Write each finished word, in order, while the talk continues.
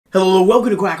Hello,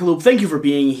 welcome to Quackalope. Thank you for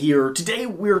being here. Today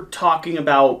we're talking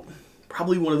about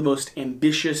probably one of the most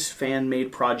ambitious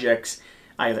fan-made projects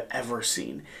I have ever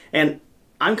seen. And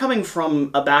I'm coming from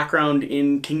a background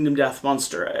in Kingdom Death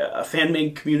Monster, a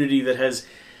fan-made community that has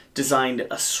designed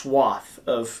a swath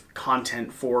of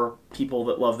content for people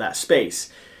that love that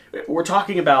space. We're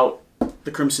talking about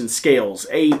the Crimson Scales,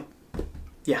 a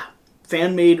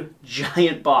fan-made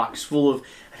giant box full of,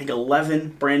 I think,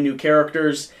 11 brand new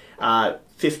characters,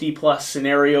 50 plus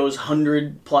scenarios,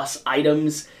 100 plus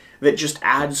items that just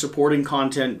add supporting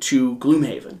content to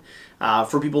Gloomhaven.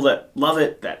 For people that love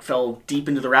it, that fell deep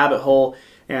into the rabbit hole,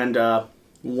 and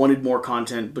wanted more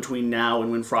content between now and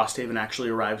when Frosthaven actually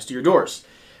arrives to your doors.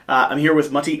 I'm here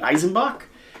with Matti Eisenbach.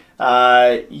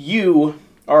 You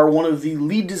are one of the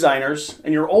lead designers,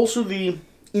 and you're also the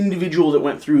individual that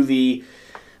went through the,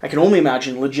 I can only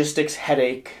imagine, logistics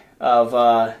headache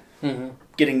of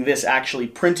getting this actually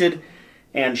printed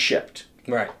and shipped.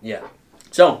 Right, yeah.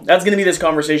 So that's going to be this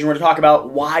conversation. We're going to talk about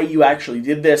why you actually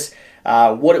did this,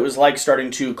 what it was like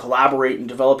starting to collaborate and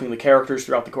developing the characters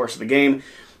throughout the course of the game,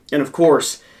 and of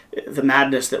course, the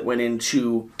madness that went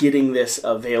into getting this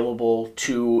available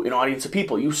to an audience of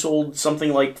people. You sold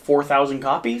something like 4,000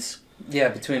 copies? Yeah,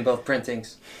 between both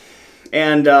printings.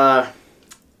 And let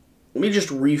me just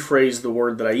rephrase the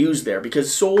word that I used there,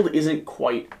 because sold isn't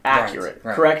quite accurate,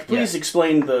 right. correct? Please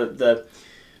explain the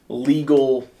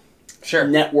legal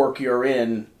network you're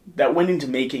in that went into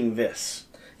making this.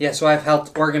 Yeah, so I've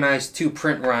helped organize 2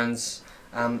 print runs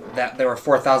that there were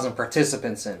 4,000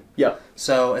 participants in. Yeah.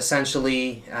 So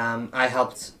essentially, I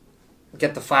helped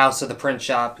get the files to the print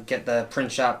shop, get the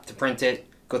print shop to print it,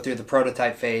 go through the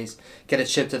prototype phase, get it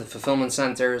shipped to the fulfillment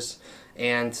centers,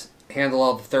 and handle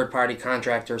all the third-party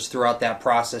contractors throughout that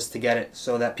process to get it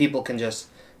so that people can just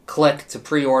click to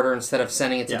pre-order instead of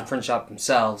sending it to the print shop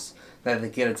themselves, that they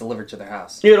get it delivered to their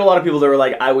house. You had a lot of people that were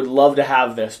like, I would love to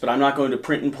have this, but I'm not going to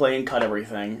print and play and cut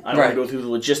everything. I don't want to go through the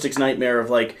logistics nightmare of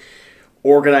like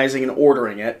organizing and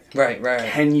ordering it. Right.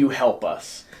 Can you help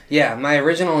us? Yeah, my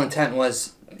original intent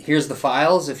was, here's the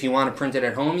files. If you want to print it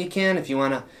at home, you can. If you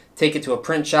want to take it to a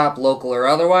print shop, local or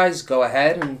otherwise, go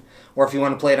ahead. Or if you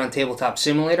want to play it on Tabletop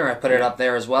Simulator, I put it up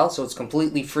there as well. So it's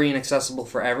completely free and accessible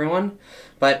for everyone.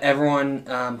 But everyone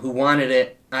who wanted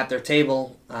it at their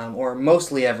table, or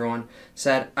mostly everyone,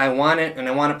 said, I want it and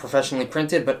I want it professionally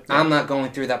printed, but I'm not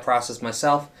going through that process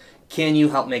myself. Can you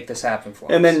help make this happen for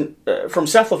us? And then from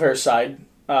Cephalophair's side,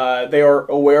 they are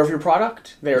aware of your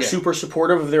product. They are super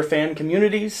supportive of their fan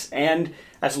communities. And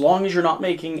as long as you're not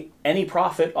making any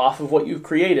profit off of what you've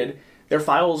created, their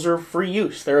files are free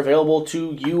use. They're available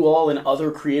to you all and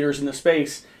other creators in the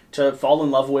space to fall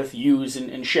in love with, use,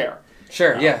 and share.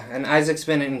 Sure, yeah. And Isaac's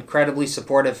been incredibly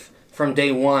supportive from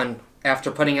day one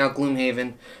after putting out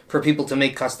Gloomhaven for people to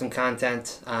make custom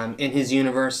content in his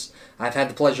universe. I've had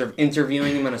the pleasure of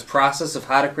interviewing him on his process of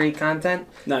how to create content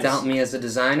to help me as a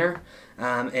designer.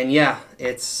 And yeah,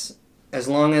 it's as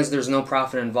long as there's no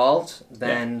profit involved,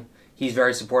 then he's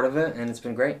very supportive of it, and it's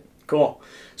been great. Cool.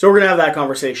 So we're going to have that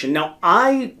conversation. Now,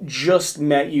 I just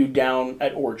met you down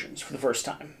at Origins for the first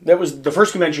time. That was the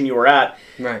first convention you were at.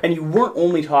 Right. And you weren't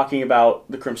only talking about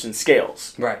the Crimson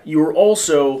Scales. Right. You were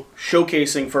also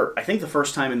showcasing for, I think the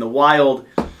first time in the wild,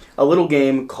 a little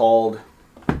game called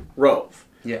Rove.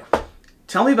 Yeah.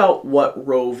 Tell me about what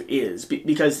Rove is,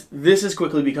 because this is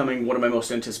quickly becoming one of my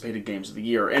most anticipated games of the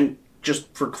year. And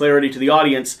just for clarity to the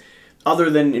audience,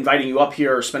 other than inviting you up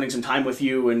here or spending some time with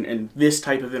you and this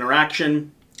type of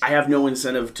interaction, I have no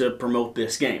incentive to promote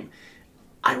this game.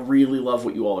 I really love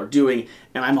what you all are doing,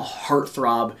 and I'm a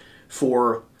heartthrob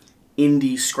for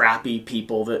indie, scrappy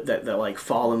people that like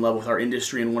fall in love with our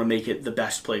industry and want to make it the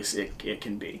best place it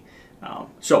can be.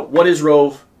 So what is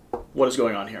Rove? What is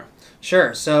going on here?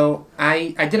 Sure. So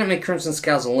I didn't make Crimson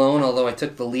Scales alone, although I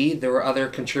took the lead. There were other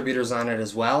contributors on it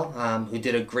as well who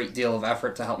did a great deal of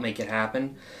effort to help make it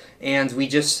happen. And we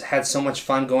just had so much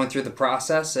fun going through the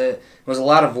process. It was a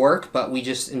lot of work, but we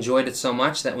just enjoyed it so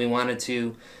much that we wanted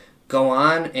to go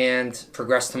on and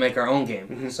progress to make our own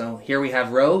game. So here we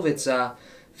have Rove. It's a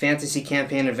fantasy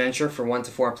campaign adventure for 1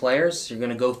 to 4 players. You're going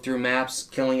to go through maps,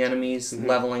 killing enemies,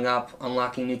 leveling up,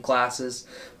 unlocking new classes.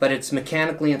 But it's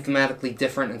mechanically and thematically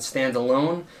different and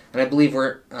standalone. And I believe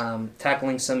we're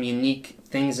tackling some unique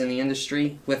things in the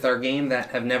industry with our game that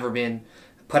have never been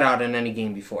put out in any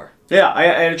game before. Yeah, I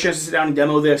had a chance to sit down and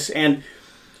demo this, and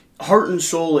heart and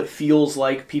soul, it feels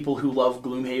like people who love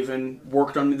Gloomhaven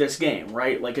worked on this game,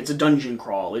 right? Like, it's a dungeon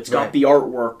crawl. It's got the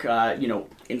artwork, you know,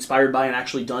 inspired by and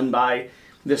actually done by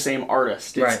the same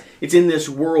artist. It's in this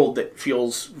world that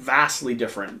feels vastly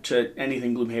different to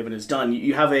anything Gloomhaven has done.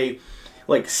 You have a,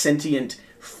 like, sentient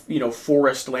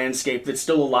forest landscape that's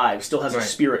still alive, still has a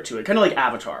spirit to it, kind of like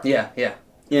Avatar. Yeah, yeah.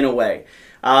 In a way.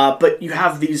 But you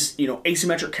have these,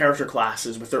 asymmetric character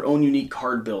classes with their own unique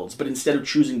card builds, but instead of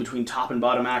choosing between top and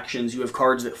bottom actions, you have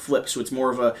cards that flip, so it's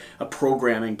more of a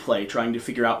programming play, trying to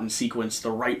figure out and sequence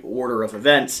the right order of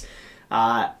events.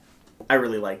 I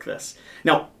really like this.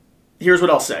 Now, here's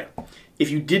what I'll say. If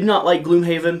you did not like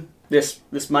Gloomhaven,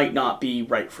 this might not be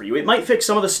right for you. It might fix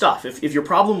some of the stuff. If your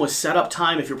problem was setup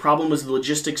time, if your problem was the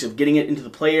logistics of getting it into the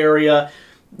play area,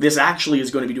 this actually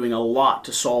is going to be doing a lot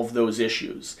to solve those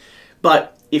issues.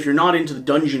 But if you're not into the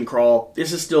dungeon crawl,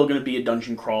 this is still going to be a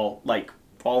dungeon crawl like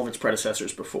all of its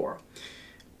predecessors before.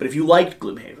 But if you liked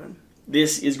Gloomhaven,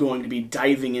 this is going to be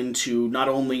diving into not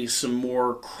only some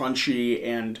more crunchy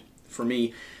and, for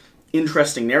me,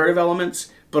 interesting narrative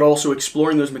elements, but also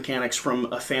exploring those mechanics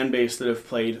from a fan base that have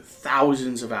played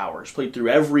thousands of hours, played through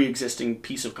every existing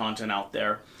piece of content out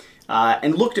there,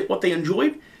 and looked at what they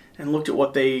enjoyed and looked at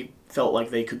what they felt like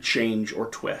they could change or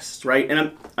twist, right?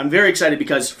 And I'm very excited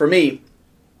because, for me,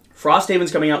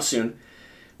 Frosthaven's coming out soon,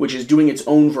 which is doing its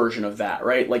own version of that,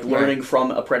 right? Like learning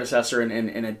from a predecessor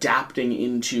and adapting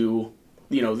into,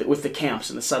 with the camps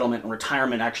and the settlement and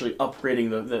retirement, actually upgrading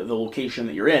the location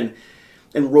that you're in.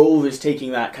 And Rove is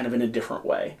taking that kind of in a different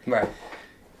way. Right.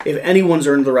 If anyone's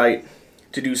earned the right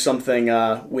to do something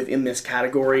within this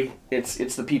category,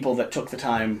 it's the people that took the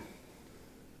time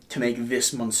to make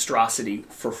this monstrosity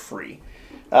for free.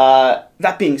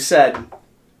 That being said,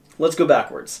 let's go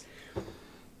backwards.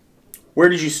 Where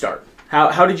did you start?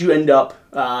 How did you end up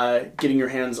getting your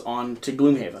hands on to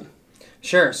Gloomhaven?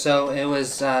 Sure. So it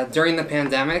was during the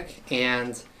pandemic,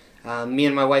 and me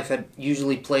and my wife had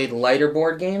usually played lighter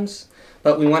board games,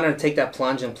 but we wanted to take that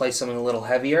plunge and play something a little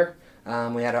heavier.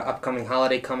 We had an upcoming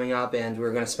holiday coming up, and we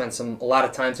were going to spend a lot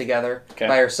of time together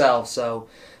by ourselves. So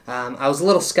I was a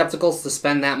little skeptical to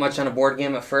spend that much on a board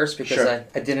game at first because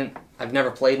I've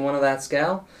never played one of that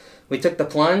scale. We took the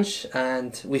plunge,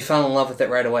 and we fell in love with it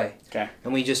right away. Okay.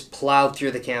 And we just plowed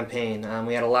through the campaign.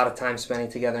 We had a lot of time spending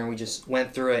together, and we just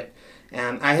went through it.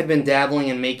 I had been dabbling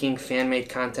in making fan-made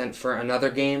content for another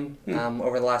game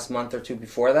over the last month or two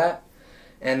before that.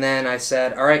 And then I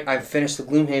said, all right, I've finished the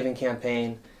Gloomhaven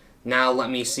campaign. Now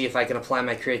let me see if I can apply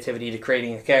my creativity to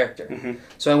creating a character.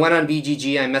 So I went on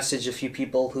BGG. I messaged a few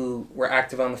people who were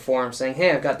active on the forum saying,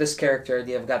 hey, I've got this character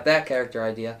idea, I've got that character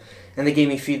idea. And they gave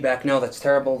me feedback, no, that's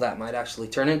terrible. That might actually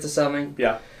turn into something.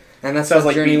 Yeah. And that's sounds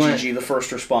like BGG. The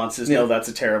first response is, no, that's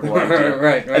a terrible idea.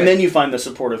 Right. And then you find the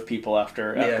supportive people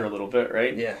after a little bit,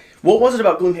 right? Yeah. What was it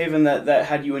about Gloomhaven that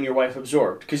had you and your wife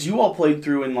absorbed? Because you all played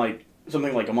through in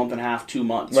something like a month and a half, 2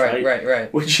 months, right?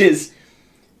 Right. Which is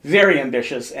very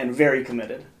ambitious and very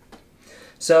committed.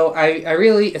 So I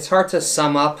really, it's hard to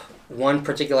sum up one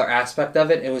particular aspect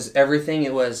of it. It was everything.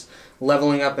 It was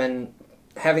leveling up and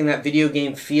having that video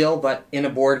game feel, but in a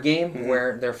board game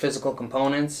where there are physical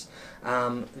components.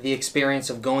 The experience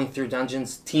of going through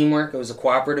dungeons, teamwork. It was a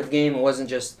cooperative game. It wasn't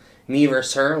just me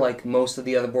versus her like most of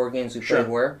the other board games we played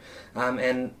were.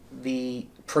 And the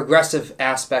progressive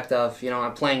aspect of,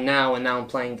 I'm playing now and now I'm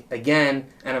playing again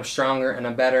and I'm stronger and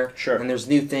I'm better. And there's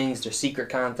new things, there's secret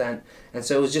content. And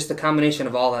so it was just a combination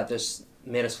of all that just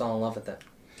made us fall in love with it.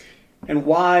 And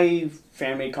why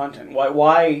fan-made content?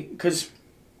 Why? Because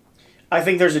I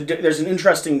think there's an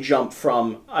interesting jump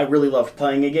from I really loved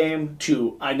playing a game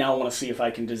to I now want to see if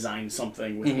I can design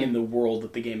something within the world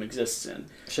that the game exists in.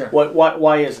 Sure.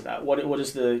 Why is that? What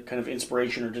is the kind of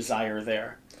inspiration or desire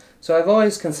there? So I've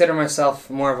always considered myself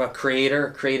more of a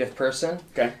creative person.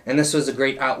 Okay. And this was a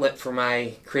great outlet for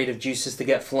my creative juices to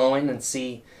get flowing and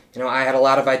see, I had a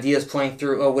lot of ideas playing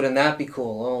through, oh, wouldn't that be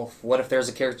cool? Oh, what if there's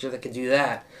a character that could do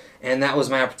that? And that was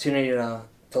my opportunity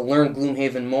to learn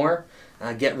Gloomhaven more,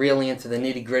 get really into the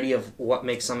nitty-gritty of what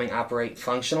makes something operate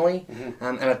functionally,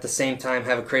 and at the same time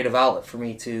have a creative outlet for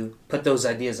me to put those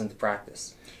ideas into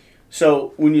practice.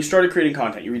 So when you started creating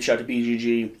content, you reached out to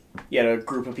BGG, you had a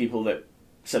group of people that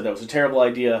said that was a terrible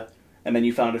idea, and then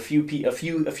you found a few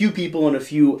people and a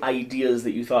few ideas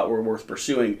that you thought were worth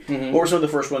pursuing. What were some of the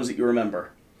first ones that you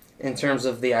remember? In terms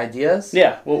of the ideas?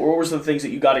 Yeah. What were some things that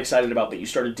you got excited about that you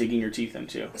started digging your teeth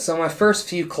into? So my first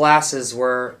few classes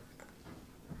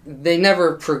they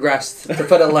never progressed, to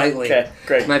put it lightly. Okay,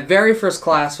 great. My very first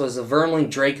class was a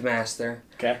Vermling Drake Master,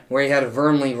 okay, where you had a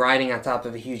Vermling riding on top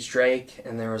of a huge drake,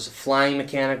 and there was a flying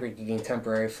mechanic where you could gain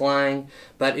temporary flying,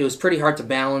 but it was pretty hard to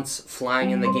balance flying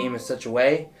in the game in such a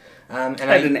way. And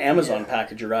I had an Amazon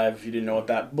package arrive if you didn't know what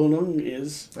that balloon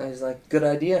is. I was like, good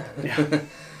idea. Yeah.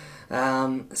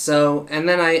 And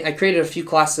then I created a few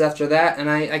classes after that, and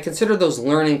I consider those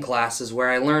learning classes where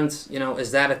I learned,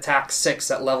 is that attack 6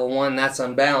 at level 1, that's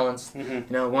unbalanced.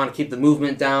 I want to keep the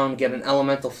movement down, get an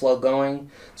elemental flow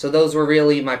going. So those were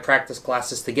really my practice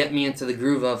classes to get me into the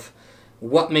groove of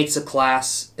what makes a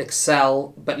class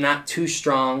excel, but not too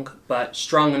strong, but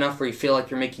strong enough where you feel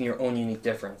like you're making your own unique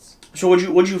difference. So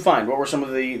what'd you find? What were some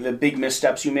of the big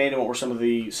missteps you made, and what were some of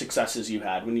the successes you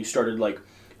had when you started, like,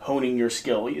 honing your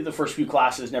skill? The first few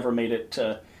classes never made it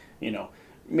to,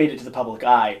 the public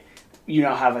eye. You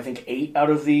now have, I think, 8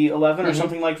 out of the 11 or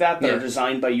something like that are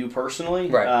designed by you personally.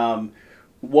 Right.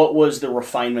 What was the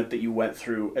refinement that you went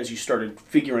through as you started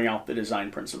figuring out the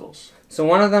design principles? So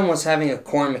one of them was having a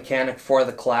core mechanic for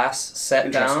the class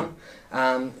set down.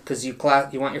 Because you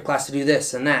want your class to do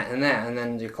this and that and that, and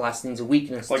then your class needs a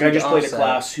weakness. Like, I just played a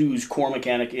class whose core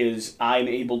mechanic is I'm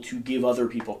able to give other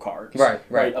people cards.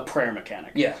 Right. A prayer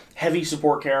mechanic. Yeah. Heavy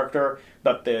support character,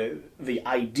 but the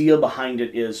idea behind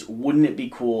it is, wouldn't it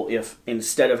be cool if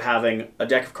instead of having a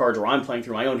deck of cards where I'm playing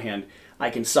through my own hand, I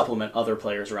can supplement other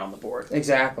players around the board?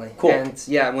 Exactly. Cool.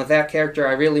 And with that character,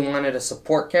 I really wanted a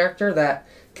support character that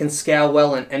can scale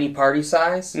well in any party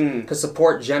size, because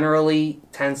support generally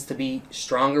tends to be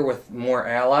stronger with more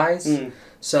allies.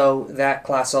 So that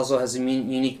class also has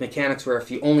unique mechanics where if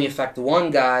you only affect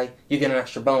one guy, you get an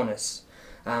extra bonus.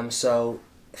 So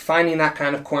finding that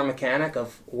kind of core mechanic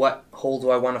of what hole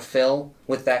do I want to fill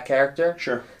with that character,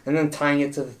 Sure. and then tying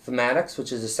it to the thematics,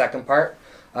 which is the second part,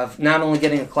 of not only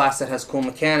getting a class that has cool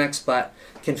mechanics, but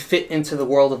can fit into the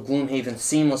world of Gloomhaven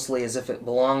seamlessly as if it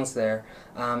belongs there,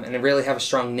 and it really have a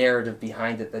strong narrative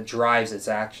behind it that drives its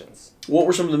actions. What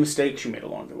were some of the mistakes you made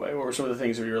along the way? What were some of the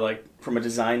things where you're like, from a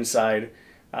design side,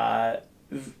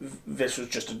 this was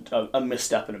just a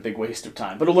misstep and a big waste of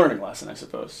time, but a learning lesson, I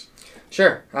suppose?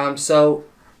 Sure. So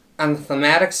on the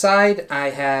thematic side, I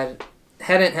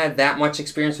hadn't had that much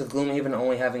experience with Gloomhaven,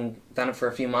 only having done it for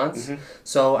a few months.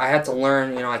 So I had to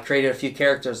learn, I created a few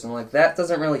characters, and that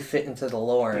doesn't really fit into the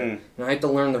lore. I had to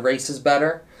learn the races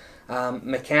better.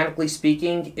 Mechanically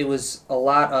speaking, it was a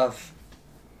lot of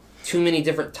too many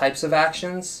different types of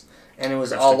actions, and it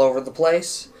was all over the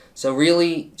place. So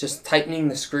really just tightening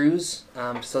the screws,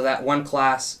 so that one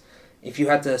class, if you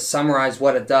had to summarize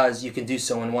what it does, you could do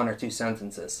so in 1 or 2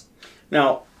 sentences.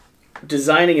 Now,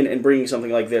 designing and bringing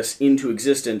something like this into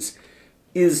existence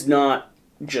is not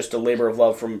just a labor of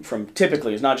love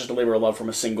typically, it's not just a labor of love from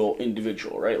a single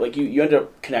individual, right? Like, you end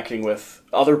up connecting with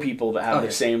other people that have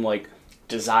the same,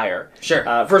 desire. Sure.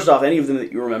 First off, any of them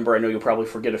that you remember, I know you'll probably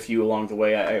forget a few along the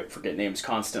way. I forget names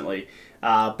constantly.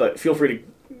 But feel free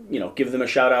to, give them a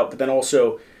shout out. But then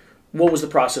also, what was the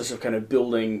process of kind of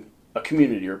building a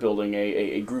community or building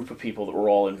a group of people that were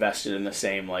all invested in the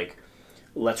same,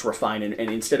 let's refine and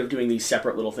instead of doing these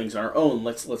separate little things on our own,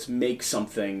 let's make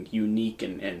something unique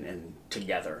and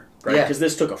together, right? Yeah. Because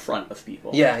this took a front of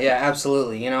people. Yeah,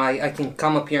 absolutely. I can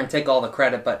come up here and take all the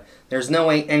credit, but there's no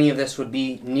way any of this would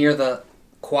be near the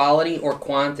quality or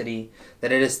quantity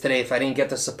that it is today if I didn't get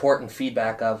the support and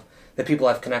feedback of the people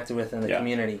I've connected with in the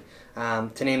community.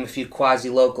 To name a few,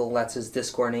 Quasi-Local, that's his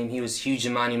Discord name, he was huge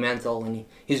and monumental, and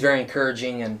he was very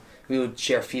encouraging, and we would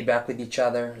share feedback with each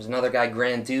other. There's another guy,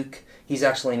 Grand Duke. He's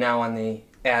actually now on the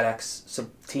Addax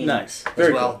team Nice. as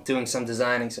Very well, cool. doing some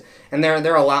designing. And there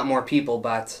are a lot more people,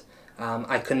 but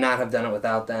I could not have done it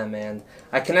without them. And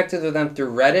I connected with them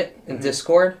through Reddit and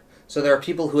Discord. So there are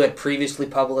people who had previously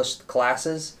published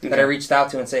classes that I reached out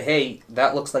to and say, hey,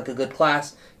 that looks like a good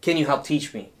class. Can you help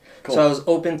teach me? Cool. So I was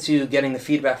open to getting the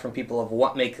feedback from people of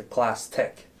what makes a class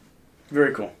tick.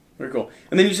 Very cool. Very cool.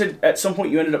 And then you said at some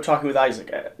point you ended up talking with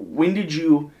Isaac. When did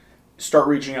you start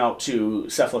reaching out to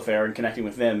Cephalophair and connecting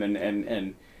with them,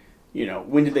 and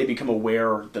when did they become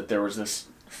aware that there was this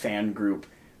fan group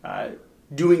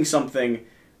doing something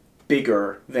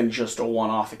bigger than just a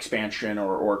one-off expansion,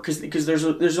 or because there's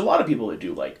a lot of people that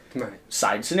do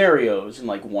side scenarios and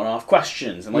one-off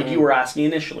questions, and you were asking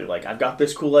initially, I've got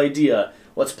this cool idea,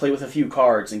 let's play with a few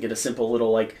cards and get a simple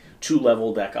little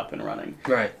 2-level deck up and running.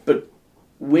 Right. But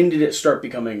when did it start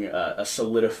becoming a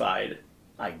solidified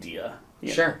idea?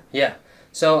 Sure, yeah.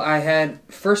 So I had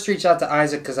first reached out to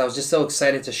Isaac because I was just so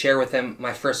excited to share with him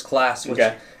my first class, which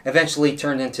eventually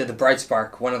turned into the Bright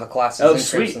Spark, one of the classes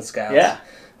in Crimson Scouts. Yeah.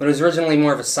 But it was originally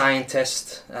more of a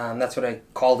scientist. That's what I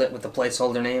called it with the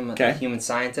placeholder name, a human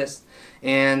scientist.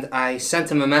 And I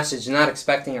sent him a message not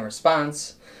expecting a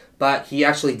response, but he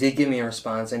actually did give me a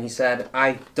response. And he said,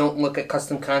 I don't look at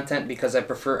custom content because I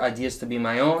prefer ideas to be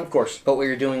my own. Of course. But what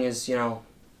you're doing is,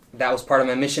 that was part of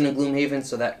my mission in Gloomhaven,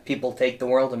 so that people take the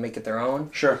world and make it their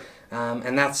own. Sure.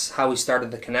 And that's how we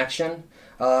started the connection.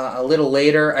 A little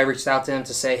later, I reached out to him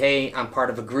to say, hey, I'm part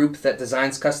of a group that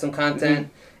designs custom content,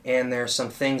 and there's some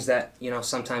things that,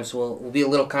 sometimes will be a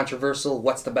little controversial.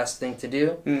 What's the best thing to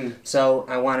do? So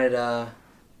I wanted to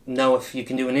know if you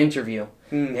can do an interview.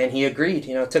 And he agreed.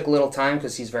 It took a little time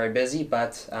because he's very busy,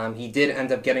 but he did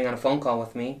end up getting on a phone call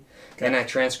with me, and I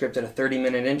transcribed a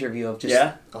 30-minute interview of just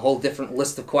a whole different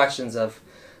list of questions of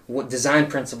what design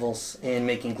principles in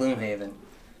making Gloomhaven.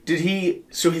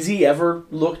 Has he ever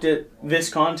looked at this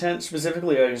content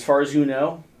specifically, as far as you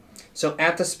know? So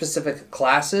at the specific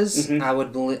classes, I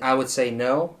would say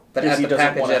no, but as the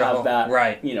package as a whole, that,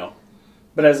 right?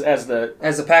 But as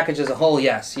the package as a whole,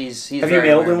 yes, he's. Have you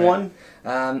mailed him one?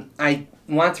 I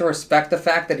want to respect the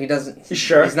fact that he doesn't.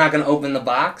 Sure. He's not going to open the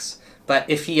box, but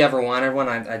if he ever wanted one,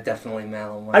 I'd definitely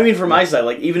mail him one. I mean, from my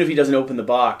side, even if he doesn't open the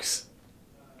box,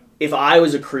 if I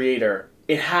was a creator,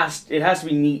 it has to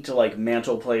be neat to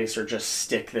mantle place or just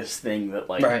stick this thing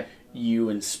that you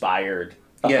inspired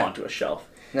up onto a shelf.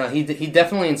 No, he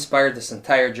definitely inspired this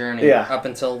entire journey up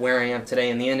until where I am today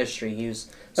in the industry. He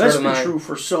was that's been true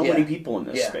for so many people in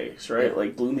this space, right?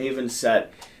 Yeah. Gloomhaven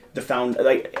set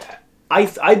the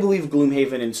I believe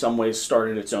Gloomhaven in some ways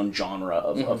started its own genre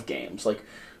of games,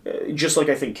 just like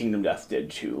I think Kingdom Death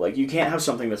did too. You can't have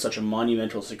something that's such a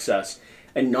monumental success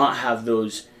and not have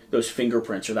those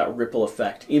fingerprints or that ripple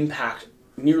effect impact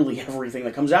nearly everything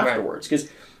that comes afterwards. Because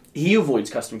he avoids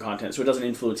custom content, so it doesn't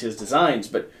influence his designs.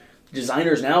 But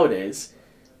designers nowadays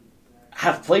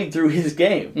have played through his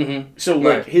game,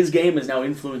 so his game is now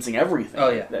influencing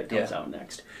everything that comes out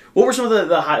next. What were some of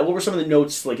the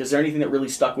notes? Is there anything that really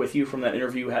stuck with you from that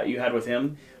interview you had with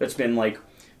him that's been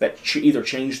that either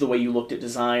changed the way you looked at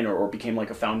design or became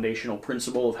a foundational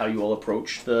principle of how you all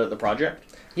approach the project?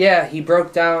 Yeah, he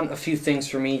broke down a few things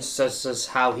for me, such as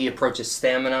how he approaches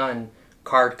stamina and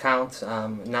card count,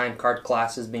 9 card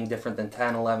classes being different than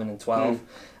 10, 11, and 12.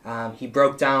 He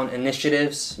broke down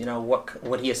initiatives,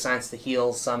 what he assigns to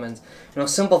heals, summons,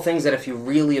 simple things that if you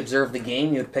really observe the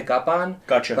game, you would pick up on.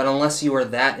 Gotcha. But unless you were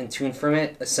that in tune from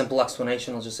it, a simple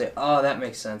explanation will just say, oh, that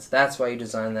makes sense. That's why you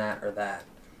designed that or that.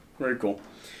 Very cool.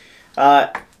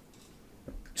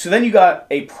 So then you got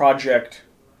a project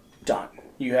done.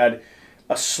 You had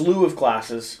a slew of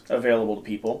classes available to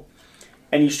people,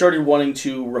 and you started wanting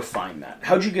to refine that.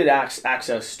 How'd you get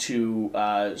access to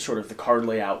sort of the card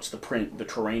layouts, the print, the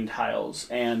terrain tiles,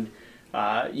 and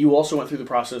you also went through the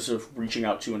process of reaching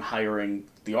out to and hiring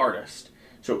the artist.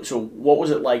 So what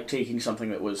was it like taking something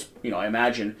that was, I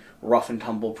imagine, rough and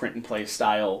tumble, print and play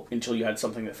style until you had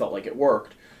something that felt like it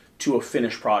worked, to a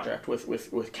finished project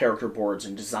with character boards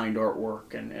and designed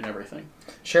artwork and everything?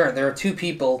 Sure. There are 2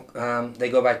 people. They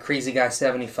go by Crazy Guy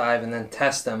 75 and then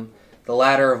Test Them, the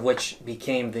latter of which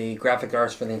became the graphic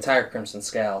artist for the entire Crimson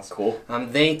Scales. Cool.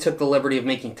 They took the liberty of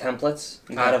making templates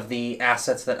out of the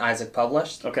assets that Isaac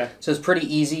published. Okay. So it's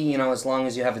pretty easy, as long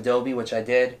as you have Adobe, which I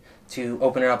did, to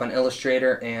open it up on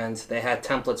Illustrator, and they had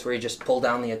templates where you just pull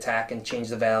down the attack and change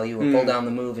the value, or pull down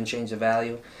the move and change the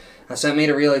value. So it made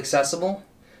it really accessible.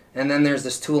 And then there's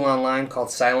this tool online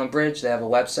called Silent Bridge. They have a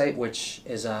website which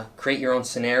is create your own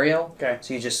scenario. Okay.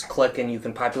 So you just click and you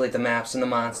can populate the maps and the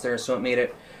monsters. So it made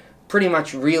it pretty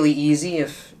much really easy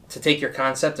to take your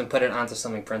concept and put it onto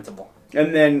something printable.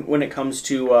 And then when it comes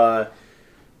to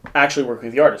actually working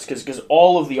with the artist, because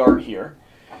all of the art here,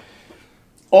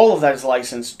 all of that is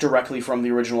licensed directly from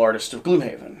the original artist of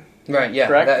Gloomhaven. Right, yeah.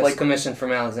 Correct? That's commissioned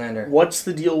from Alexander. What's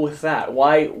the deal with that?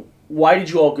 Why did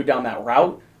you all go down that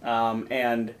route? I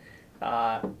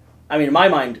mean, in my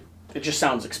mind, it just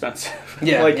sounds expensive.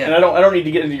 Yeah, And I don't need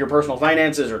to get into your personal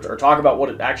finances or talk about what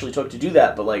it actually took to do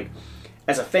that, but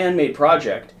as a fan-made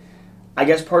project, I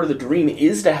guess part of the dream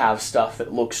is to have stuff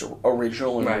that looks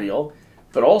original and real,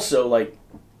 but also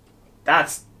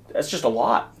that's just a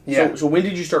lot. Yeah. So when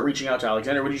did you start reaching out to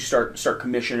Alexander? When did you start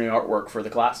commissioning artwork for the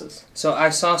classes? So I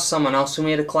saw someone else who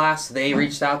made a class. They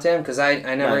reached out to him because I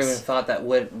never even thought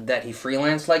that he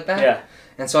freelanced like that. Yeah.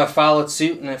 And so I followed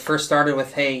suit, and it first started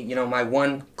with, hey, my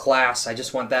one class, I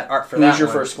just want that art for that one. Who was your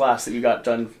first class that you got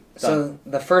done? So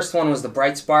the first one was the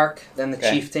Bright Spark, then the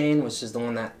Chieftain, which is the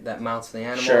one that mounts the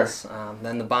animals,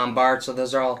 then the Bombard. So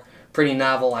those are all pretty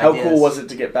novel ideas. How cool was it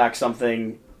to get back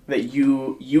something that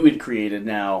you had created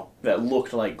now that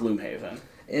looked like Gloomhaven?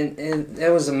 And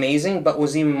it was amazing, but what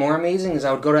was even more amazing is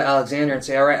I would go to Alexander and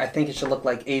say, all right, I think it should look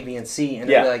like A, B, and C. And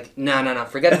he'd be like, no,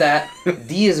 forget that.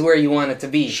 D is where you want it to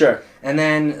be. Sure. And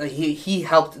then he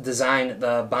helped design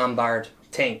the Bombard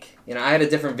tank. I had a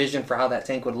different vision for how that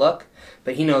tank would look,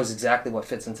 but he knows exactly what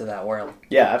fits into that world.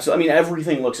 Yeah, absolutely. I mean,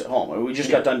 everything looks at home. We just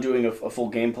got done doing a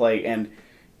full gameplay, and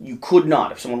you could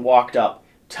not, if someone walked up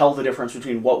tell the difference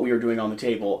between what we were doing on the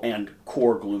table and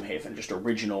core Gloomhaven, just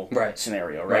original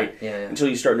scenario, right? Yeah. Until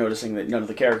you start noticing that none of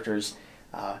the characters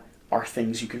are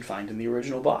things you can find in the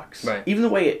original box. Right. Even the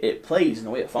way it plays and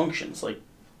the way it functions, like,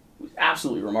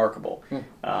 absolutely remarkable.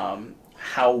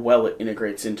 How well it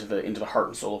integrates into the heart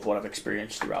and soul of what I've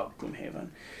experienced throughout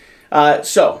Gloomhaven.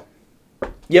 So,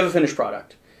 you have a finished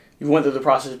product. You went through the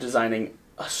process of designing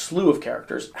a slew of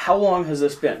characters. How long has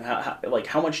this been?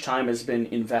 How much time has been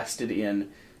invested in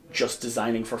just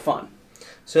designing for fun?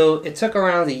 So it took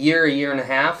around a year and a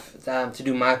half to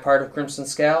do my part of Crimson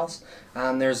Scales.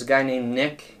 There's a guy named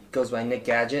Nick, goes by Nick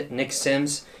Gadget, Nick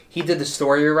Sims. He did the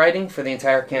story writing for the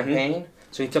entire campaign.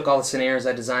 So he took all the scenarios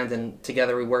I designed and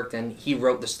together we worked and he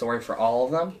wrote the story for all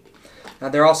of them.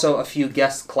 There are also a few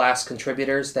guest class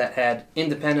contributors that had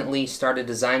independently started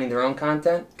designing their own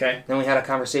content. Okay. Then we had a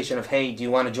conversation of, hey, do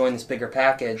you want to join this bigger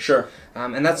package? Sure.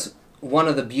 And that's one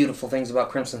of the beautiful things about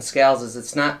Crimson Scales is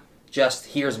it's not just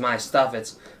here's my stuff.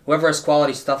 It's whoever has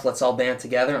quality stuff, let's all band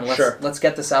together and let's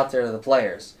get this out there to the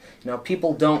players. You know,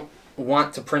 people don't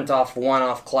want to print off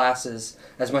one-off classes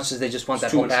as much as they just want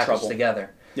that whole package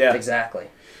together. Yeah. Exactly.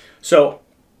 So,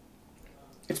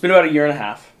 it's been about a year and a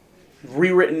half. You've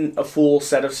rewritten a full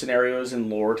set of scenarios and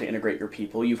lore to integrate your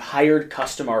people. You've hired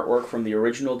custom artwork from the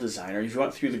original designer. You've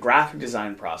went through the graphic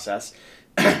design process.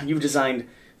 You've designed,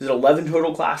 is it 11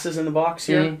 total classes in the box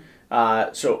here?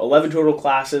 So 11 total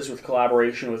classes with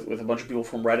collaboration with a bunch of people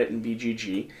from Reddit and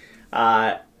BGG.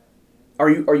 Are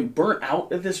you burnt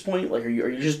out at this point? Like, are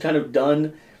you just kind of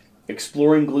done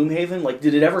exploring Gloomhaven? Like,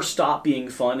 did it ever stop being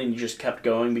fun and you just kept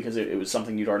going because it was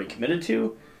something you'd already committed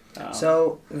to?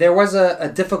 So there was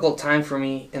a difficult time for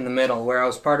me in the middle where I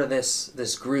was part of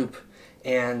this group,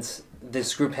 and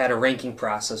this group had a ranking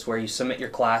process where you submit your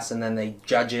class and then they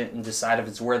judge it and decide if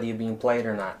it's worthy of being played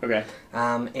or not. Okay.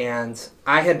 And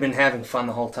I had been having fun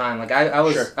the whole time. Like I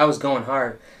was going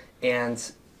hard,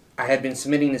 and I had been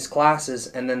submitting these classes,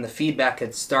 and then the feedback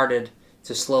had started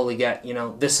to slowly get,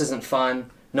 this isn't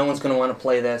fun. No one's going to want to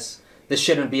play this. This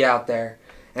shouldn't be out there.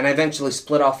 And I eventually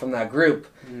split off from that group.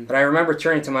 But I remember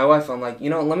turning to my wife, I'm like,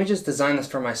 let me just design this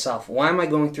for myself. Why am I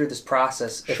going through this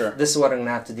process if this is what I'm going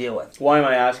to have to deal with? Why am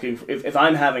I asking, if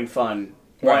I'm having fun,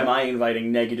 why am I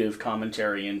inviting negative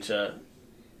commentary into,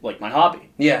 like, my hobby?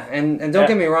 Yeah, and don't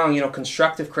get me wrong,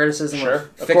 constructive criticism of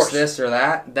fix this or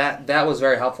that was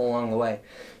very helpful along the way.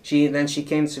 She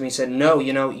came to me and said, no,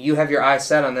 you have your eyes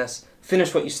set on this.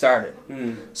 Finish what you started.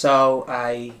 So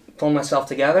I pulled myself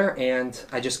together and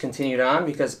I just continued on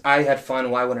because I had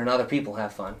fun. Why wouldn't other people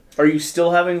have fun? Are you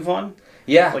still having fun?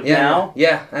 Yeah. Like now?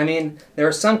 Yeah. I mean, there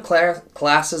are some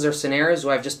classes or scenarios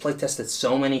where I've just play tested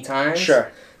so many times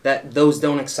that those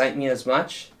don't excite me as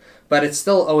much. But it's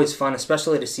still always fun,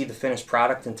 especially to see the finished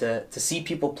product and to see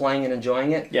people playing and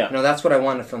enjoying it. Yeah. That's what I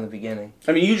wanted from the beginning.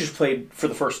 I mean, you just played for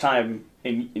the first time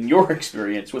in your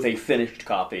experience with a finished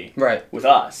copy. Right. With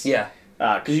us. Yeah.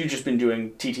 Because you've just been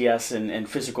doing TTS and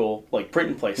physical, like, print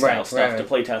and play style stuff to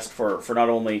play test for not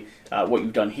only what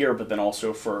you've done here, but then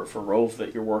also for Rove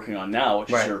that you're working on now,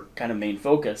 which is your kind of main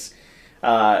focus.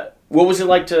 What was it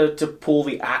like to pull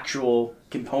the actual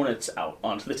components out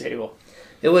onto the table?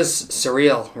 It was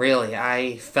surreal, really.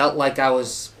 I felt like I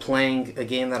was playing a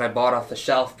game that I bought off the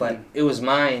shelf, but it was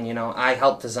mine. I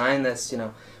helped design this.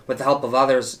 With the help of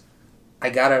others, I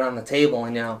got it on the table,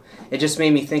 and it just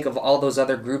made me think of all those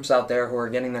other groups out there who are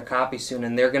getting their copy soon,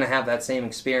 and they're going to have that same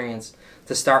experience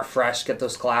to start fresh, get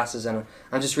those classes, and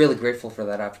I'm just really grateful for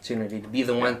that opportunity to be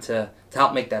the one to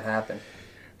help make that happen.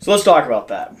 So let's talk about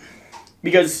that,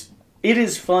 because it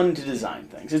is fun to design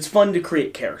things. It's fun to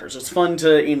create characters. It's fun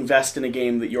to invest in a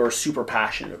game that you're super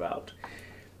passionate about.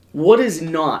 What is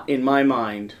not, in my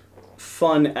mind,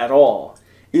 fun at all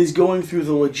is going through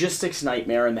the logistics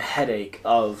nightmare and the headache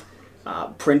of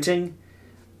printing,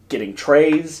 getting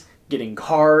trays, getting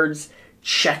cards,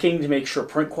 checking to make sure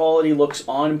print quality looks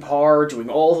on par, doing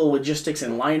all the logistics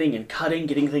and lining and cutting,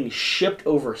 getting things shipped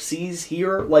overseas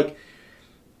here. Like,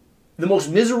 the most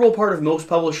miserable part of most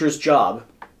publishers' job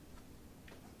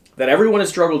that everyone has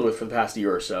struggled with for the past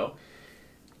year or so,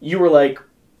 you were like,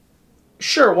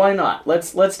 sure, why not?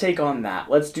 Let's take on that.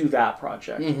 Let's do that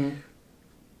project.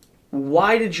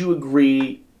 Why did you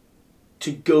agree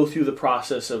to go through the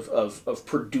process of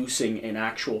producing an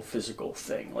actual physical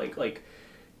thing? Like,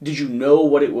 did you know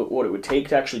what it would take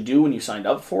to actually do when you signed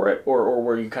up for it, or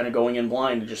were you kind of going in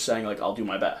blind and just saying, like, I'll do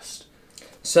my best?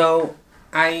 So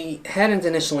I hadn't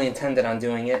initially intended on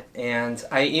doing it, and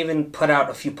I even put out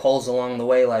a few polls along the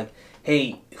way, like,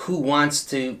 hey, who wants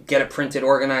to get it printed,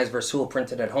 organized, versus who will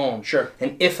print it at home? Sure.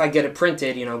 And if I get it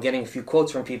printed, getting a few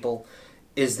quotes from people,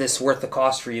 is this worth the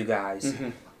cost for you guys?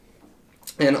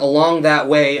 And along that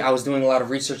way, I was doing a lot of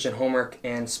research and homework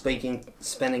and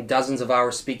spending dozens of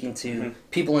hours speaking to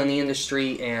people in the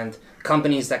industry and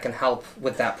companies that can help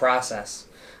with that process.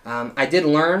 I did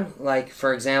learn, like,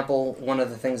 for example, one of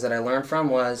the things that I learned from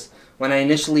was when I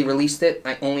initially released it,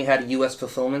 I only had a U.S.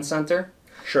 fulfillment center.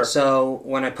 Sure. So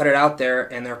when I put it out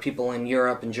there, and there are people in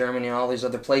Europe and Germany and all these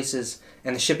other places,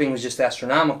 and the shipping was just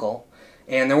astronomical,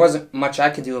 and there wasn't much I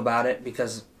could do about it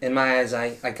because, in my eyes,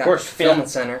 I got a fulfillment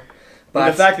center.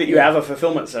 But the fact that you have a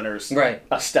fulfillment center is right.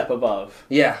 a step above.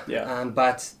 Yeah. Yeah.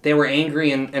 But they were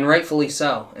angry, and rightfully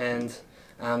so. And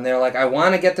they were like, I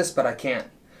want to get this, but I can't.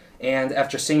 And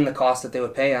after seeing the cost that they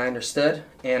would pay, I understood.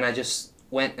 And I just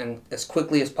went and, as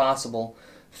quickly as possible,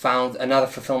 found another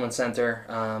fulfillment center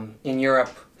in Europe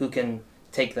who can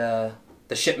take the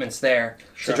shipments there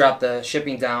to drop the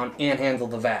shipping down and handle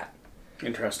the VAT.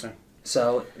 Interesting.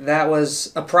 So that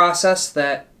was a process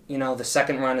that, you know, the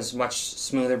second run is much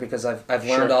smoother because I've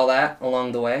learned all that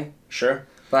along the way. Sure.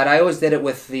 But I always did it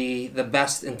with the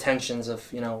best intentions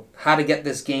of, you know, how to get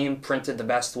this game printed the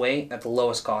best way at the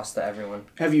lowest cost to everyone.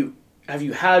 Have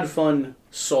you had fun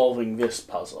solving this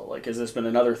puzzle? Like, has this been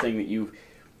another thing that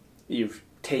you've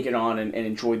taken on and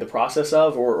enjoyed the process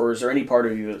of? Or is there any part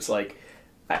of you that's like,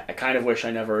 I kind of wish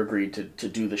I never agreed to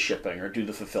do the shipping or do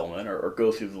the fulfillment or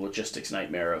go through the logistics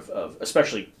nightmare of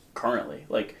especially currently,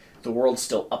 like, the world's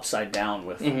still upside down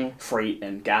with freight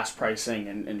and gas pricing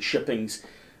and shippings.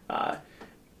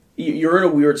 You're in a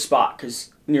weird spot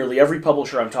because nearly every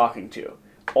publisher I'm talking to,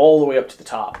 all the way up to the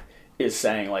top, is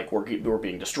saying, like, we're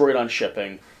being destroyed on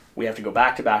shipping. We have to go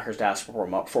back to backers to ask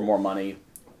for more money.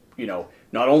 You know,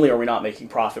 not only are we not making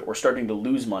profit, we're starting to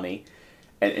lose money.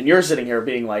 And you're sitting here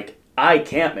being like, I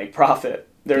can't make profit.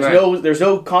 There's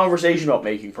no conversation about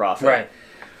making profit. Right.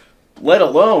 Let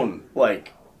alone,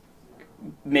 like,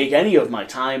 make any of my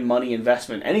time, money,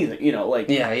 investment, anything, you know, like...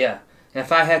 Yeah.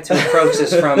 If I had to approach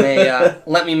this from a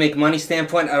let me make money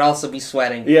standpoint, I'd also be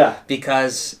sweating. Yeah.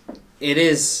 Because it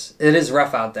is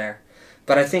rough out there.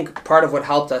 But I think part of what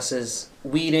helped us is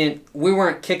we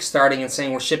weren't kickstarting and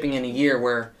saying we're shipping in a year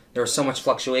where there was so much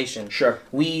fluctuation. Sure.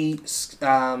 We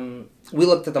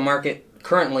looked at the market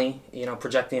currently, you know,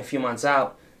 projecting a few months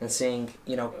out and seeing,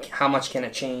 you know, how much can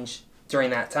it change during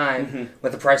that time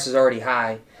with the prices already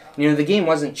high. You know, the game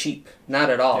wasn't cheap, not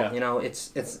at all. Yeah. You know,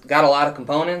 it's got a lot of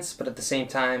components, but at the same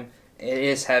time, it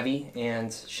is heavy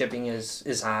and shipping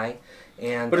is high.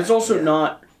 But it's also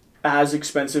not as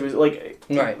expensive as, like,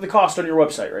 the cost on your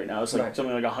website right now is like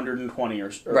something like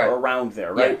 $120 or around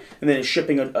there, right? Yeah. And then is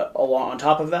shipping a lot on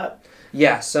top of that?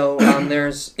 Yeah. So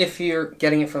there's, if you're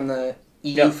getting it from the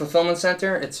EU fulfillment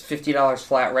center, it's $50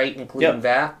 flat rate, including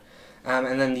VAT.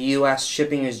 And then the U.S.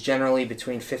 shipping is generally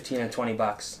between $15 and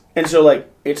 $20. And so, like,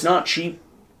 it's not cheap,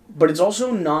 but it's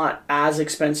also not as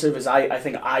expensive as I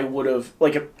think I would have.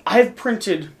 Like, I've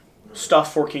printed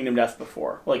stuff for Kingdom Death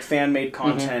before, like fan-made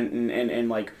content and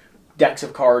like decks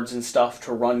of cards and stuff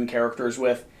to run characters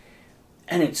with.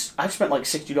 And I've spent like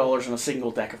 $60 on a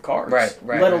single deck of cards,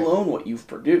 let alone what you've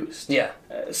produced. Yeah.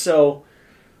 So,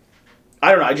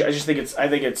 I don't know. I just think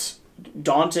it's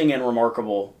daunting and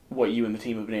remarkable what you and the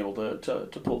team have been able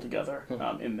to pull together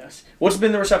in this. What's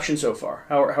been the reception so far?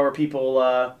 How are people?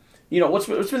 What's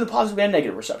been the positive and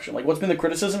negative reception? Like, what's been the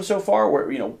criticism so far?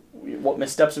 Where, you know, what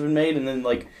missteps have been made, and then,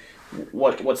 like,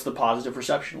 what's the positive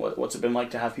reception? What's it been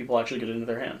like to have people actually get it into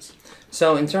their hands?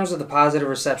 So, in terms of the positive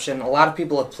reception, a lot of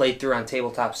people have played through on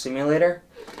Tabletop Simulator,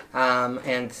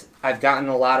 and I've gotten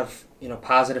a lot of, you know,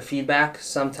 positive feedback.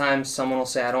 Sometimes someone will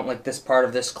say, I don't like this part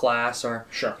of this class, or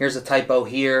here's a typo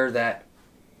here that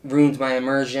ruined my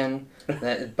immersion.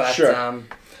 But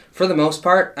for the most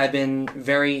part, I've been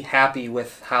very happy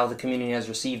with how the community has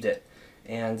received it.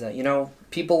 And, you know,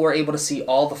 people were able to see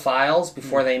all the files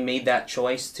before they made that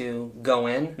choice to go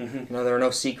in. You know, there are no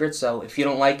secrets. So if you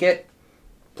don't like it,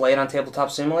 play it on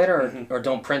Tabletop Simulator or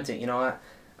don't print it. You know,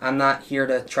 I'm not here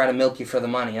to try to milk you for the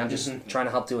money. I'm just trying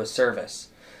to help do a service.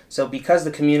 So because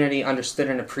the community understood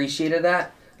and appreciated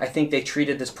that, I think they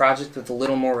treated this project with a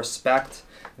little more respect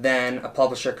than a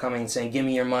publisher coming and saying, give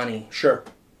me your money. Sure.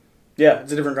 Yeah,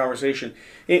 it's a different conversation.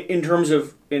 In terms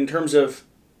of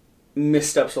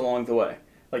missteps along the way,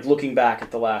 like looking back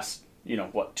at the last,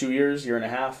 2 years, year and a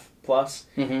half plus,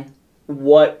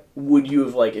 what would you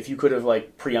have, like, if you could have,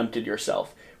 like, preempted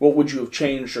yourself, what would you have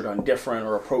changed or done different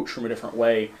or approached from a different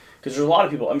way? Because there's a lot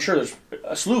of people, I'm sure there's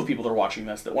a slew of people that are watching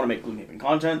this that want to make Gloomhaven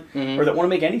content or that want to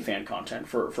make any fan content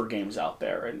for games out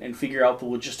there and figure out the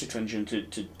logistics engine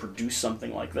to produce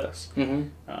something like this.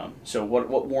 So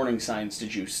what warning signs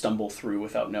did you stumble through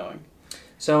without knowing?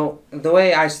 So the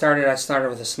way I started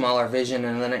with a smaller vision,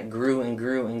 and then it grew and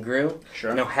grew and grew. Sure.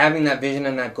 You know, having that vision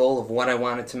and that goal of what I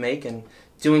wanted to make, and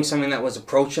doing something that was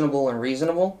approachable and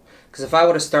reasonable. Because if I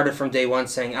would have started from day one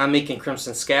saying I'm making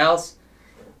Crimson Scales,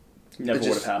 never would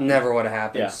have happened. Never would have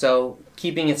happened. Yeah. So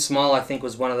keeping it small, I think,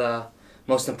 was one of the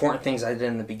most important things I did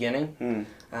in the beginning.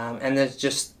 And there's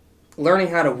just learning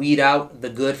how to weed out the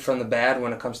good from the bad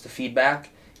when it comes to feedback.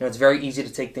 You know, it's very easy to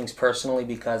take things personally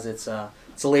because it's a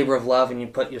labor of love, and you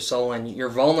put your soul in. You're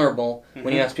vulnerable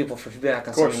when you ask people for feedback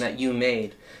on something that you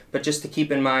made. But just to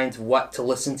keep in mind what to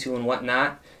listen to and what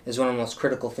not is one of the most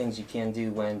critical things you can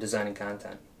do when designing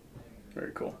content.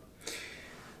 Very cool.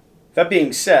 That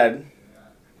being said,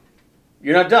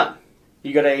 you're not done.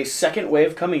 You got a second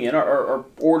wave coming in. Are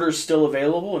orders still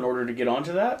available in order to get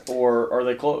onto that, or are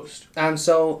they closed?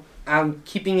 So I'm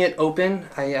keeping it open.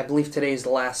 I believe today is the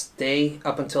last day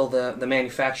up until the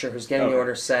manufacturer who's getting the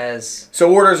order says...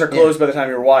 So orders are closed by the time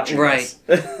you're watching this.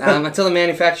 Right. Until the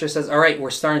manufacturer says, all right,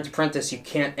 we're starting to print this, you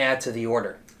can't add to the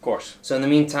order. Of course. So in the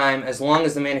meantime, as long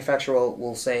as the manufacturer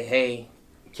will say, hey,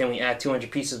 can we add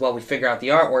 200 pieces while we figure out the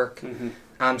artwork,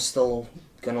 I'm still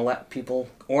going to let people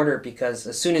order, because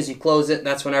as soon as you close it,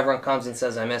 that's when everyone comes and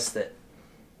says, I missed it.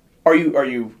 Are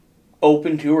you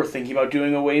open to or thinking about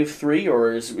doing a Wave 3,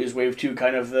 or is Wave 2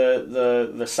 kind of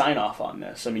the sign-off on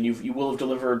this? I mean, you will have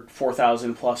delivered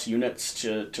 4,000 plus units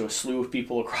to a slew of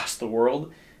people across the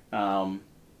world.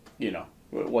 You know,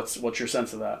 what's your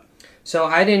sense of that? So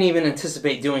I didn't even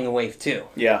anticipate doing a Wave 2.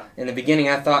 Yeah. In the beginning,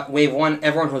 I thought Wave 1,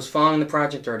 everyone who's following the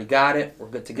project already got it, we're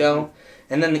good to go.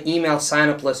 And then the email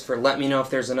sign-up list for let me know if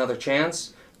there's another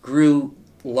chance grew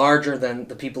larger than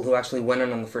the people who actually went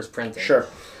in on the first printing. Sure.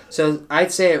 So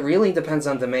I'd say it really depends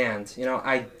on demand. You know,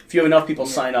 if you have enough people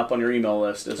sign up on your email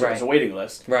list as a waiting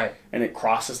list, and it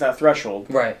crosses that threshold,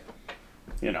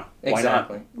 you know, why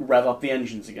not rev up the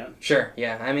engines again? Sure,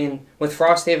 yeah. I mean, with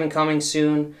Frosthaven coming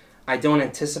soon, I don't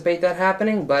anticipate that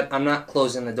happening, but I'm not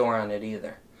closing the door on it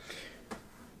either.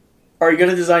 Are you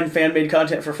going to design fan-made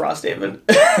content for Frosthaven?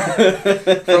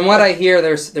 From what I hear,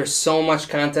 there's so much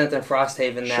content in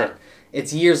Frosthaven that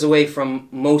it's years away from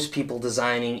most people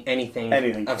designing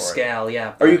anything of scale.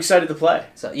 Yeah. Are you excited to play?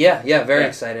 So yeah, very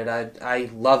excited.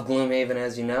 I love Gloomhaven,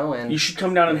 as you know, and you should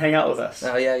come down and hang out with us.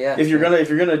 Oh yeah. If you're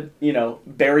gonna you know,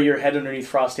 bury your head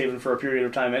underneath Frosthaven for a period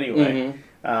of time anyway.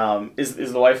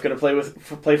 Is the wife going to play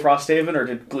Frosthaven, or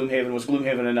was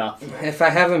Gloomhaven enough? If I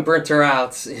haven't burnt her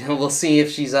out, we'll see if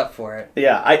she's up for it.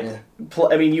 Yeah,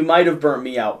 I mean, you might have burnt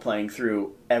me out playing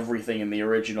through everything in the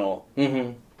original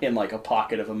in like a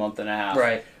pocket of a month and a half.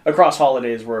 Right. Across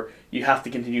holidays where you have to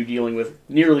continue dealing with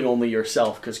nearly only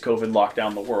yourself because COVID locked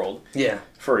down the world. Yeah.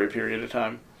 For a period of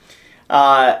time.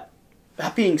 That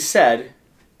being said,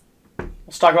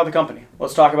 let's talk about the company.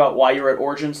 Let's talk about why you're at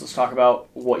Origins. Let's talk about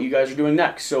what you guys are doing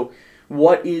next. So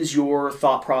what is your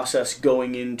thought process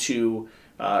going into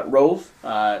Rove,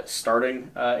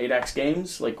 starting Addax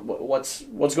Games? Like, what's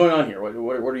going on here?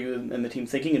 What are you and the team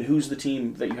thinking, and who's the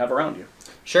team that you have around you?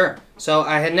 Sure. So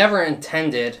I had never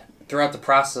intended, throughout the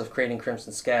process of creating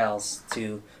Crimson Scales,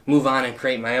 to move on and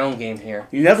create my own game here.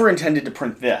 You never intended to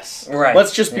print this. Right.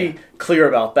 Let's just be clear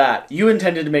about that. You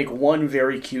intended to make one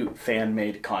very cute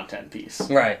fan-made content piece.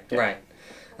 Right.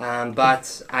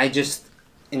 But I just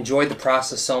enjoyed the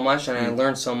process so much, and I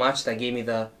learned so much that gave me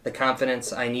the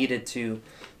confidence I needed to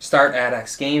start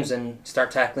Addax Games and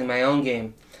start tackling my own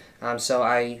game. So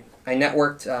I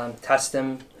networked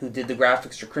Testim, who did the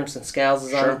graphics for Crimson Scales,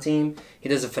 is on the team. He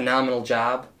does a phenomenal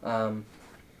job.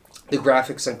 The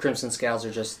graphics on Crimson Scales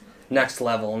are just next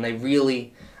level, and they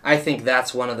really, I think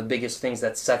that's one of the biggest things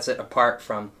that sets it apart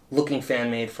from looking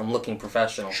fan-made, from looking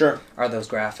professional, are those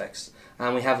graphics.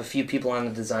 We have a few people on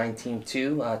the design team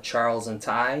too, Charles and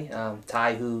Ty.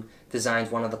 Ty, who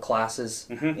designed one of the classes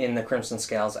in the Crimson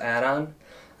Scales add-on.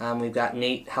 We've got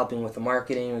Nate helping with the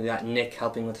marketing. We've got Nick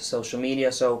helping with the social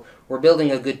media. So we're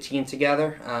building a good team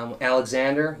together.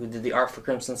 Alexander, who did the art for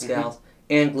Crimson Scales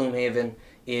and Gloomhaven,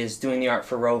 is doing the art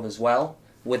for Rove as well,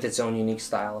 with its own unique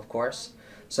style, of course.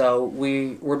 So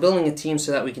we're building a team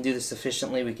so that we can do this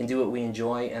efficiently, we can do what we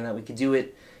enjoy, and that we can do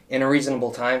it in a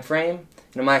reasonable time frame.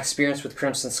 You know, my experience with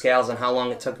Crimson Scales and how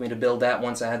long it took me to build that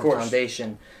once I had the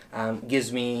foundation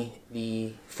gives me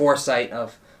the foresight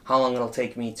of how long it'll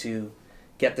take me to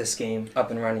get this game up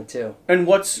and running too. And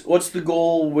what's the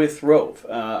goal with Rove?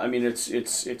 I mean,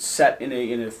 it's set in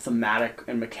a thematic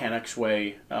and mechanics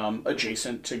way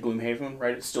adjacent to Gloomhaven,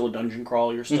 right? It's still a dungeon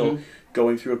crawl. You're still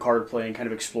going through a card play and kind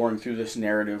of exploring through this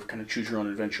narrative, kind of choose your own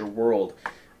adventure world.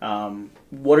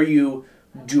 What are you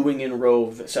doing in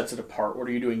Rove that sets it apart? What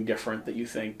are you doing different that you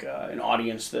think an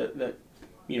audience that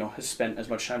has spent as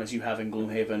much time as you have in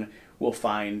Gloomhaven will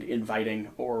find inviting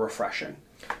or refreshing?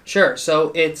 Sure.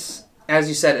 So it's, as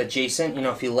you said, adjacent.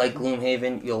 If you like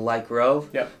Gloomhaven, you'll like Rove.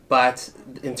 Yep. But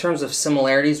in terms of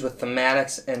similarities with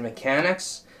thematics and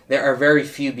mechanics, there are very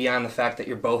few beyond the fact that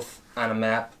you're both on a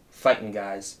map fighting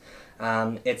guys.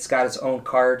 It's got its own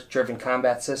card-driven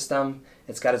combat system.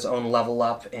 It's got its own level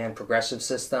up and progressive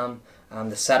system.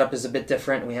 The setup is a bit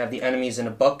different. We have the enemies in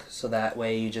a book, so that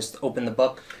way you just open the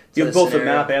book. You have both the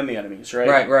map and the enemies,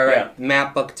 right? Right. Yeah.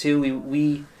 Map book too.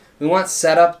 We want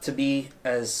setup to be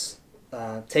as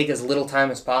take as little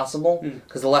time as possible,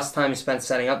 because the less time you spend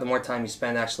setting up, the more time you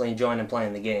spend actually enjoying and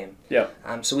playing the game. Yeah.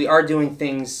 So we are doing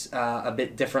things a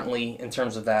bit differently in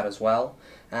terms of that as well.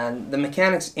 And the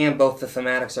mechanics and both the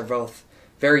thematics are both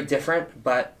very different,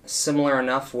 but similar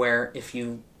enough where if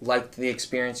you liked the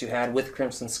experience you had with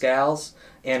Crimson Scales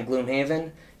and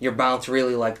Gloomhaven, you're bound to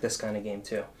really like this kind of game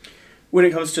too. When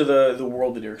it comes to the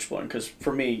world that you're exploring, because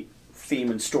for me, theme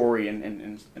and story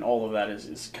and all of that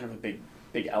is kind of a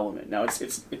big element. Now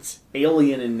it's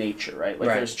alien in nature, right? Like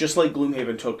there's, just like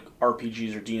Gloomhaven took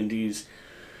RPGs or D&D's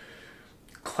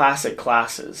classic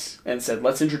classes and said,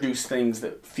 let's introduce things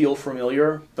that feel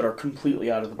familiar but are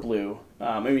completely out of the blue.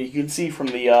 I mean, you can see from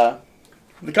the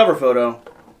cover photo,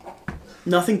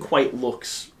 nothing quite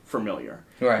looks familiar.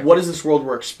 Right. What is this world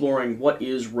we're exploring? What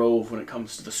is Rove when it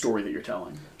comes to the story that you're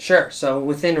telling? Sure. So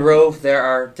within Rove, there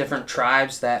are different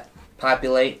tribes that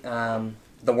populate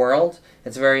the world.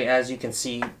 It's very, as you can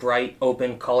see, bright,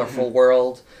 open, colorful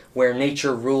world where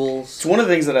nature rules. It's one of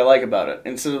the things that I like about it.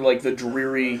 Instead of like the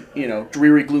dreary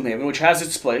Gloomhaven, which has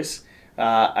its place,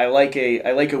 I like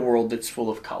a world that's full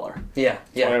of color. Yeah.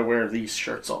 That's why I wear these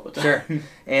shirts all the time. Sure.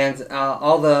 And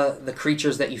all the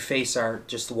creatures that you face are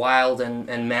just wild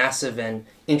and massive and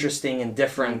interesting and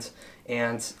different.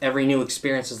 And every new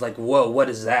experience is like, whoa, what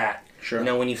is that? Sure.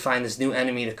 When you find this new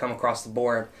enemy to come across the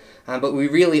board. But we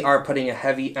really are putting a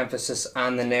heavy emphasis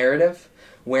on the narrative,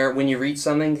 where when you read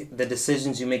something, the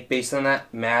decisions you make based on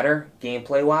that matter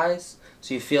gameplay-wise.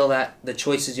 So you feel that the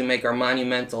choices you make are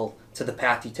monumental to the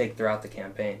path you take throughout the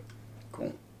campaign.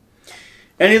 Cool.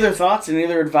 Any other thoughts? Any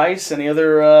other advice? Any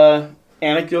other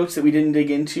anecdotes that we didn't dig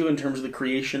into in terms of the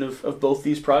creation of both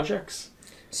these projects?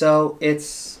 So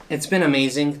it's been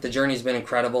amazing. The journey's been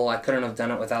incredible. I couldn't have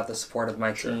done it without the support of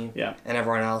my team and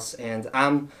everyone else. And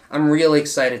I'm really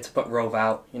excited to put Rove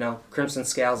out. Crimson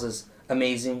Scales is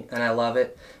amazing and I love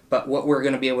it. But what we're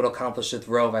going to be able to accomplish with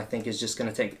Rove, I think, is just going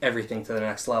to take everything to the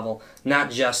next level. Not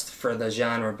just for the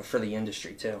genre, but for the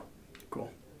industry too.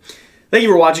 Cool. Thank you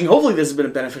for watching. Hopefully this has been a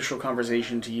beneficial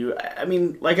conversation to you. I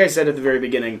mean, like I said at the very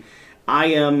beginning, I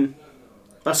am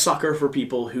a sucker for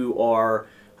people who are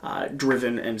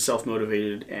driven and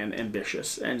self-motivated and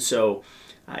ambitious. And so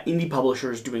indie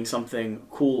publishers doing something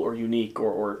cool or unique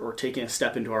or taking a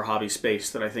step into our hobby space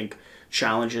that I think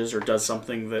challenges or does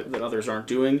something that others aren't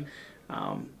doing,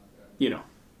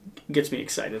 gets me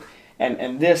excited.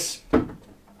 And this,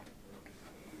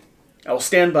 I will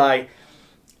stand by,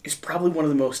 is probably one of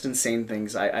the most insane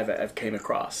things I've came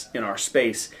across in our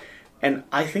space. And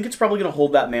I think it's probably going to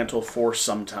hold that mantle for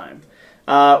some time.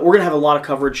 We're going to have a lot of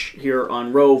coverage here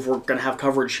on Rove. We're going to have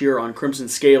coverage here on Crimson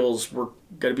Scales. We're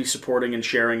going to be supporting and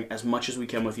sharing as much as we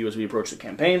can with you as we approach the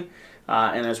campaign.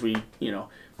 And as we,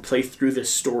 play through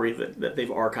this story that they've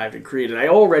archived and created. I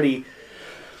don't think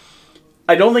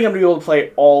I'm going to be able to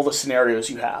play all the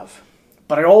scenarios you have.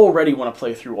 But I already want to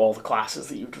play through all the classes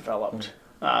that you've developed.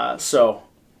 So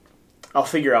I'll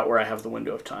figure out where I have the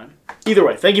window of time. Either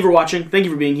way, thank you for watching. Thank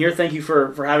you for being here. Thank you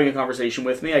for having a conversation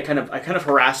with me. I kind of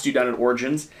harassed you down at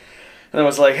Origins. And I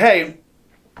was like, hey,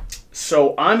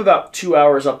 so I'm about 2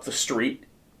 hours up the street.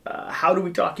 How do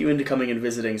we talk you into coming and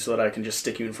visiting so that I can just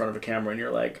stick you in front of a camera? And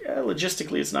you're like,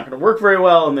 logistically, it's not going to work very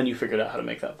well. And then you figured out how to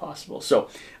make that possible. So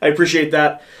I appreciate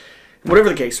that. Whatever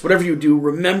the case, whatever you do,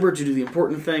 remember to do the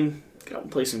important thing. Get out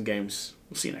and play some games.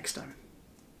 We'll see you next time.